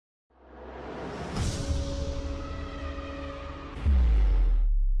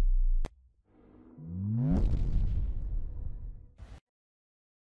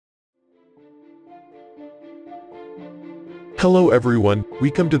Hello everyone,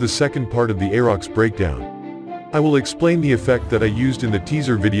 we come to the second part of the Arox breakdown. I will explain the effect that I used in the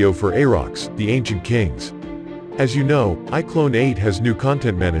teaser video for Arox, the Ancient Kings. As you know, Iclone 8 has new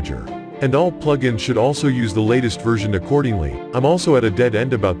content manager. And all plugins should also use the latest version accordingly. I'm also at a dead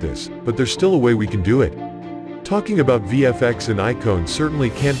end about this, but there's still a way we can do it. Talking about VFX and Iclone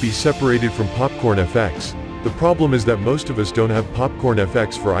certainly can't be separated from Popcorn FX. The problem is that most of us don't have Popcorn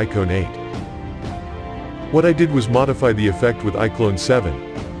FX for Iclone 8. What I did was modify the effect with Iclone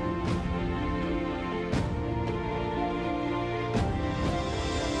 7.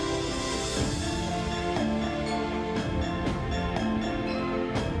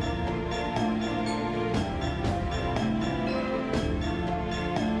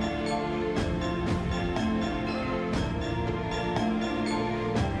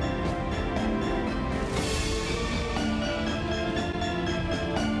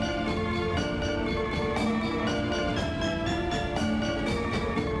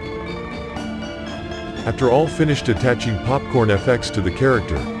 After all finished attaching Popcorn FX to the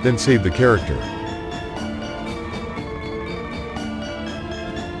character, then save the character.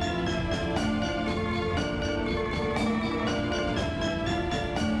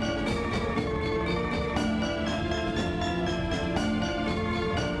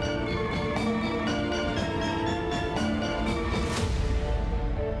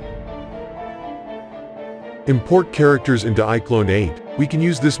 Import characters into Iclone 8. We can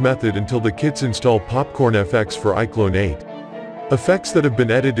use this method until the kits install Popcorn FX for Iclone 8. Effects that have been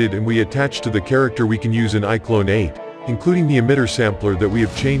edited and we attach to the character we can use in Iclone 8, including the emitter sampler that we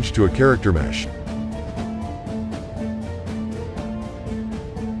have changed to a character mesh.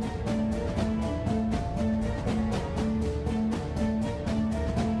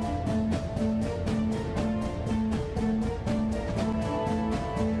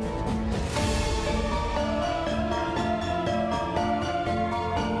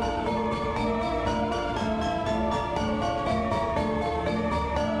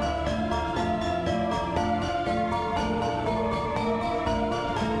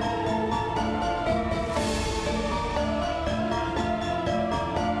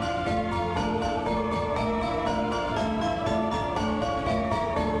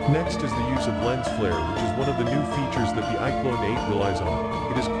 Next is the use of lens flare, which is one of the new features that the Iclone 8 relies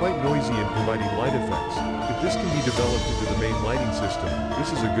on. It is quite noisy in providing light effects. If this can be developed into the main lighting system,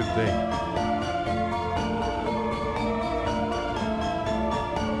 this is a good thing.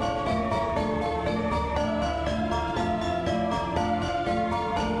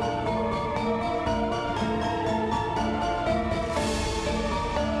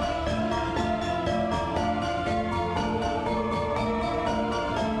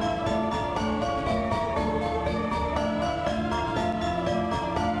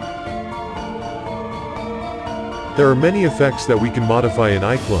 There are many effects that we can modify in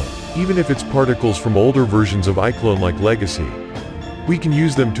Iclone, even if it's particles from older versions of Iclone like Legacy. We can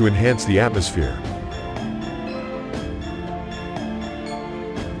use them to enhance the atmosphere.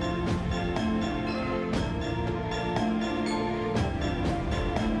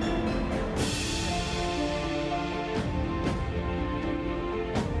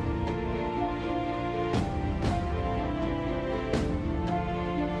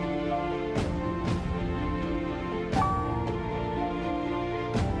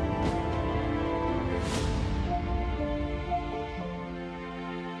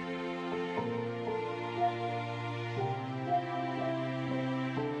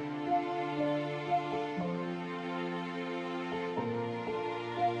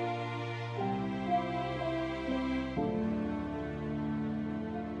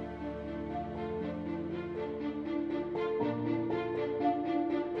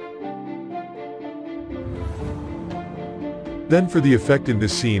 Then for the effect in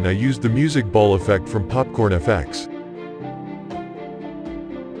this scene I used the music ball effect from Popcorn FX.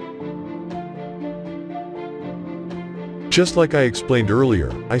 Just like I explained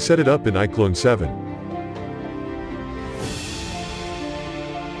earlier, I set it up in Iclone 7.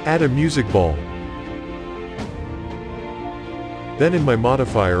 Add a music ball. Then in my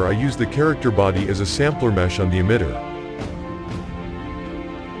modifier I use the character body as a sampler mesh on the emitter.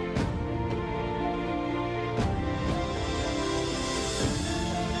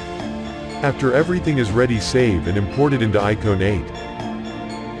 After everything is ready, save and import it into Iclone 8.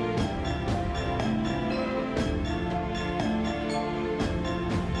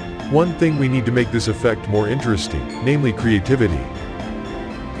 One thing we need to make this effect more interesting, namely creativity.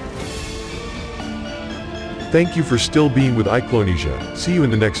 Thank you for still being with Iclonesia. See you in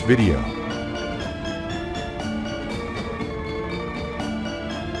the next video.